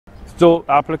still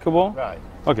applicable? Right.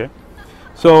 Okay.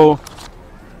 So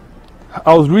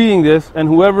I was reading this, and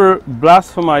whoever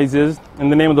blasphemizes in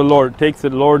the name of the Lord, takes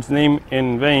the Lord's name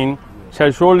in vain,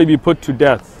 shall surely be put to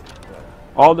death.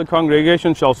 All the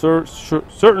congregation shall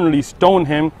certainly stone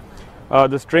him,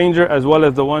 the stranger as well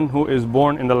as the one who is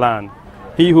born in the land.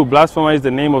 He who blasphemies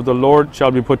the name of the Lord shall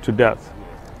be put to death.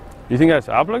 You think that's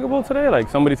applicable today? Like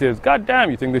somebody says, God damn,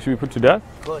 you think they should be put to death?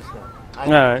 Of course not.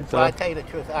 Right, so I tell you the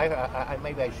truth,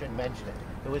 maybe I shouldn't mention it.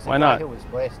 There was a guy who was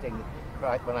blasting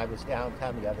right when I was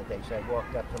downtown the other day, so I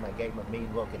walked up to him, I gave him a mean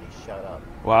look, and he shut up.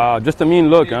 Wow, just a mean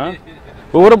look, huh?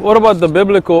 But what about the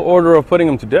biblical order of putting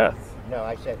him to death? No,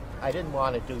 I said, I didn't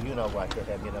want to do what to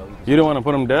him, You don't want to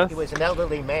put him to death? He was an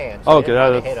elderly man, so okay,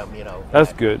 I didn't want to hit him,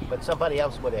 That's good. But somebody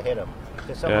else would have hit him.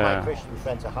 Because some of my Christian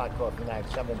friends are hardcore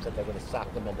fanatics, some of them said they would have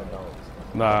socked him in the nose.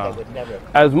 Nah. They would never.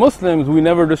 As Muslims, we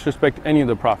never disrespect any of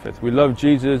the prophets. We love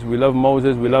Jesus, we love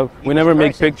Moses, we never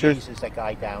make pictures. Jesus, that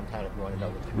guy downtown, if you want to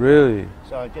know the truth. Really?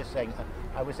 So I'm just saying,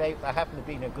 I happened to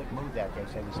be in a good mood that day,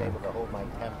 so I was able to hold my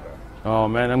temper. Oh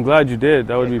man, I'm glad you did.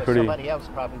 That would be pretty. Somebody else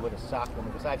probably would have socked him,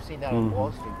 because I've seen that on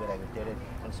Wall Street where they did it,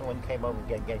 and someone came over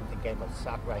and gave him a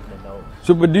sock right in the nose.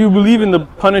 So, but do you believe in the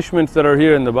punishments that are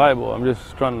here in the Bible? I'm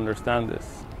just trying to understand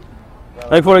this.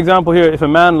 Like for example here, if a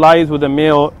man lies with a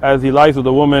male as he lies with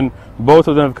a woman, both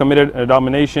of them have committed an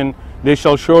abomination, they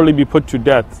shall surely be put to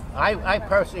death. I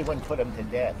personally wouldn't put them to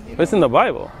death. It's in the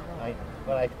Bible.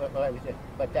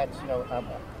 But that's,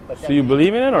 But so you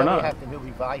believe in it or not? You have the New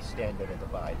Revised Standard of the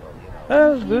Bible,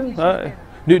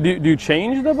 Do you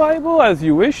change the Bible as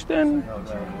you wish then?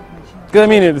 Because I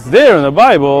mean, it's there in the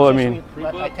Bible. I mean,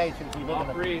 I tell you,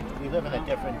 we live in a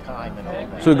different time and all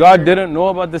that. So God didn't know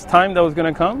about this time that was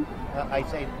going to come? I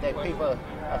say that people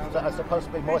are supposed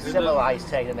to be more civilized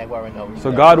today than they were in those days.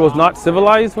 So God was not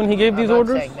civilized when He gave these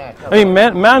orders? Saying that. No, I mean,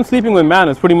 man sleeping with man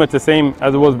is pretty much the same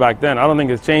as it was back then. I don't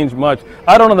think it's changed much.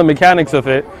 I don't know the mechanics of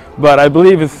it, but I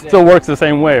believe it still works the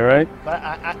same way, right? But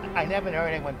I never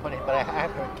heard anyone put it, but I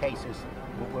have heard cases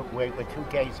where two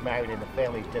gays married and the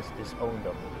family just disowned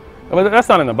them. But that's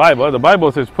not in the Bible. The Bible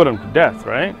says put them to death,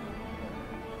 right?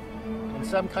 In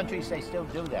some countries, they still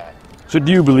do that. So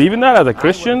do you believe in that as a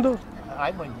Christian, though?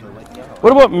 I wouldn't do it, no.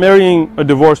 What about marrying a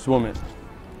divorced woman?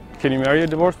 Can you marry a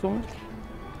divorced woman?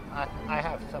 I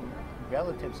have some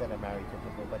relatives that are married to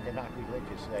people, but they're not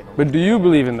religious. So they don't. But do you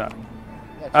believe in that?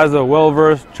 As a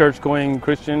well-versed, church-going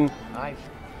Christian?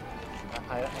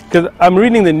 Because I'm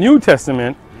reading the New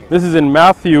Testament. This is in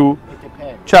Matthew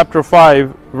chapter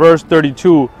 5, verse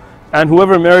 32. And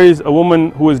whoever marries a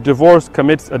woman who is divorced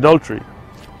commits adultery.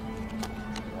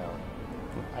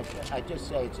 I just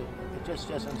say it just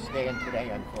doesn't stand today,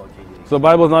 unfortunately. So the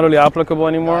Bible is not really applicable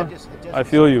anymore? No, I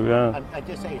feel you, yeah. I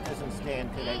just say it doesn't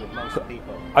stand today with most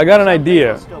people. I got an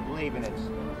idea. People still believe in it.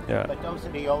 Yeah. But those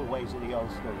are the old ways of the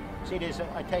old school. See,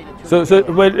 I tell you the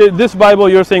truth. But this Bible,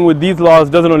 you're saying with these laws,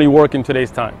 doesn't really work in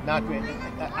today's time? Not really.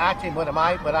 Actually, what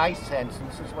I sense, and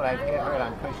this is what I've heard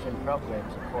on Christian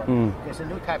programs, of course, there's a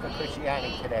new type of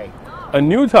Christianity today. A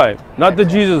new type? Not the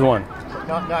Jesus one?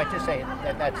 No, I just say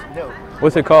that's new.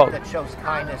 What's it called? That shows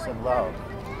kindness and love.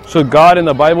 So God in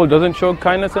the Bible doesn't show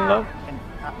kindness and love?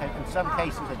 In some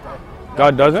cases it does.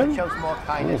 God doesn't? It shows more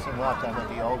kindness and love than what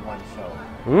the old ones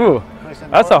show. Ooh,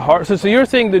 that's a hard... So you're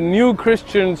saying the new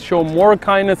Christians show more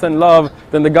kindness and love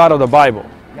than the God of the Bible?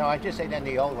 No, I just say than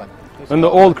the old one. And the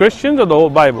old Christians or the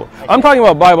old Bible? I'm talking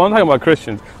about Bible, I'm talking about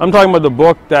Christians. I'm talking about the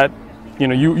book that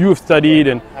you've studied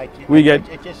and we get...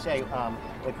 It just say,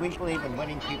 what we believe in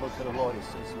winning people to the Lord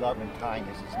is love and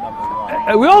kindness is number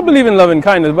one. We all believe in love and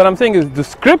kindness, but I'm saying is the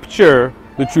scripture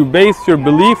that you base your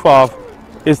belief off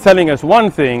is telling us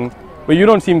one thing, but you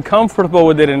don't seem comfortable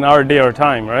with it in our day or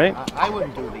time, right? I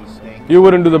wouldn't do these things. You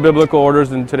wouldn't do the biblical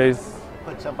orders in today's...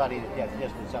 Put somebody to death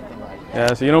just for something like that.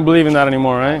 Yeah, so you don't believe in that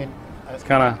anymore, right? I mean, it's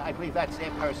kind of... I believe that's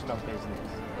their personal business.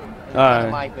 It's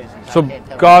not my business. So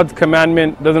God's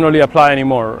commandment doesn't really apply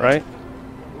anymore, right?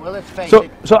 Well, let's face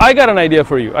it. So I got an idea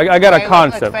for you. I got a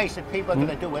concept. Let's face it, people are going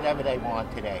to do whatever they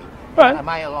want today. Right.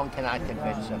 I alone cannot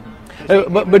convince them.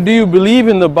 But do you believe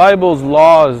in the Bible's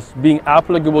laws being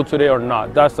applicable today or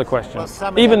not? That's the question.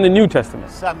 Well, even the New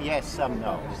Testament. Some yes, some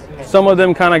no. Some of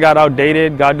them kind of got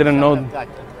outdated. God didn't know.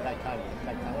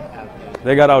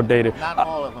 They got outdated. Not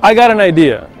all of them. I got an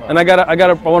idea, and I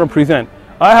want to present.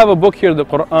 I have a book here, the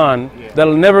Quran,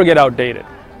 that'll never get outdated.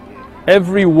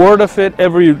 Every word of it,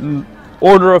 every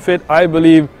order of it, I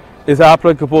believe is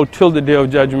applicable till the day of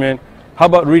judgment. How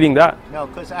about reading that? No,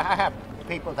 because I have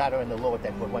people that are in the Lord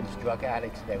that were once drug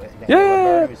addicts. They were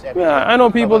murderers. Yeah, I know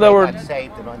people that were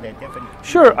saved and on their different.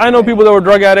 Sure, I know people that were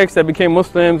drug addicts that became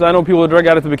Muslims. I know people that were drug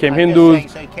addicts that became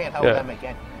Hindus. So you can't hold them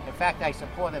again. In fact, I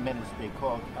support a ministry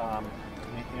called,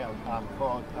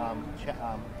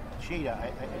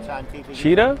 Cheetah. It's on TV.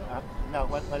 Cheetah? No,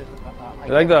 what is it?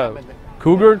 Like the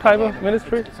cougar type of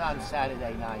ministry? It's on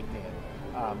Saturday night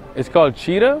there. It's called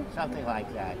Cheetah? Something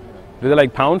like that. Do they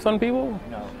like pounce on people?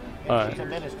 No. Right. It's a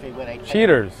ministry where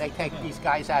Cheaters. They take these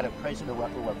guys out of prison who are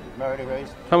murderers.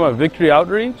 Talking about Victory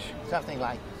Outreach? Something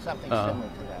similar to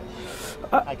that.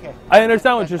 I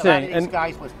understand what you're saying. And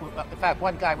guys in fact,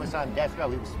 one guy was on death row.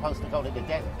 He was supposed to go to the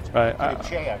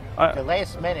chair. The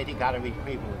last minute, he got a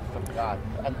reprieve from God.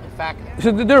 And in fact,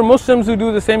 so there are Muslims who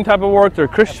do the same type of work. There are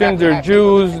Christians, there are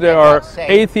Jews, there are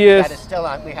atheists.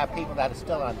 We have people that are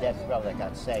still on death row that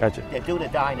got saved. Gotcha. They're due to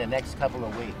die in the next couple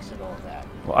of weeks and all that.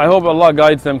 Well, I hope Allah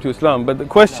guides them to Islam. But the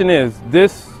question is,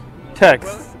 this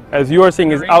text, as you are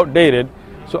saying, is outdated.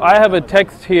 So I have a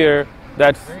text here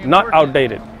that's not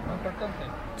outdated.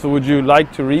 So would you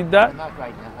like to read that? Not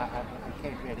right now. I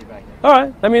can't read it right now. All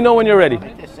right. Let me know when you're ready.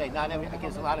 I just say, I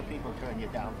guess a lot of people turn you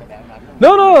down for that.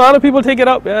 No, a lot of people take it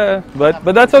up. Yeah, but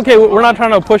that's okay. We're not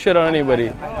trying to push it on anybody.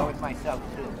 I know it myself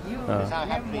too. Because I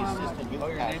have to be assistant youth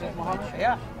pastor.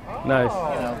 Yeah. Nice.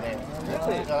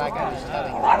 So like I was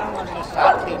telling you, just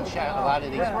our team share a lot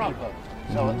of these people.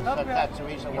 So that's the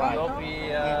reason why we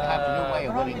have a new way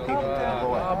of winning people to the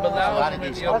Lord. A lot of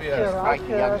these things frighten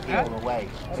young people away.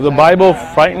 So the Bible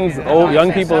frightens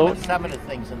young people? Some of the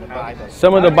things in the Bible.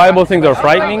 Some of the Bible things are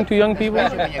frightening to young people?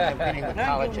 Especially when you're competing with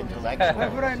college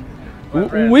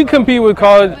intellectuals. We compete with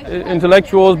college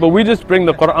intellectuals, but we just bring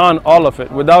the Quran, all of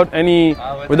it, without any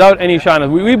shyness.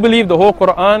 We believe the whole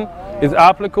Quran is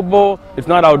applicable, it's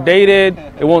not outdated,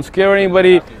 it won't scare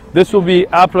anybody. This will be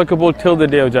applicable till the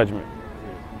Day of Judgment.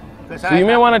 So you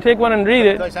may want to take one and read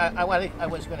it. Because I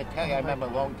was going to tell you, I remember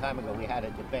a long time ago we had a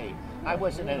debate. I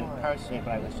wasn't in it personally,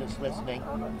 but I was just listening.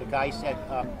 The guy said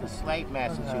the slave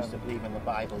masters used to believe in the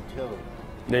Bible too.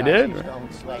 They did? Used to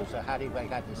own slaves, so how do you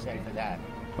got to say for that?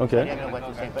 Okay. I didn't know what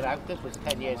to say, but this was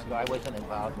 10 years ago. I wasn't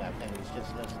involved in that thing. I was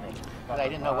just listening. But I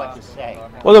didn't know what to say.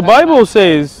 Well, the Bible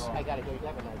says,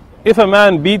 if a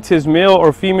man beats his male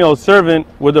or female servant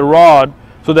with a rod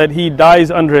so that he dies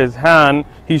under his hand,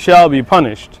 he shall be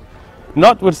punished.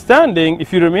 Notwithstanding,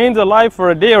 if he remains alive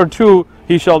for a day or two,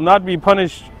 he shall not be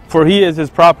punished, for he is his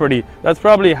property. That's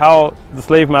probably how the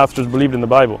slave masters believed in the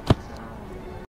Bible.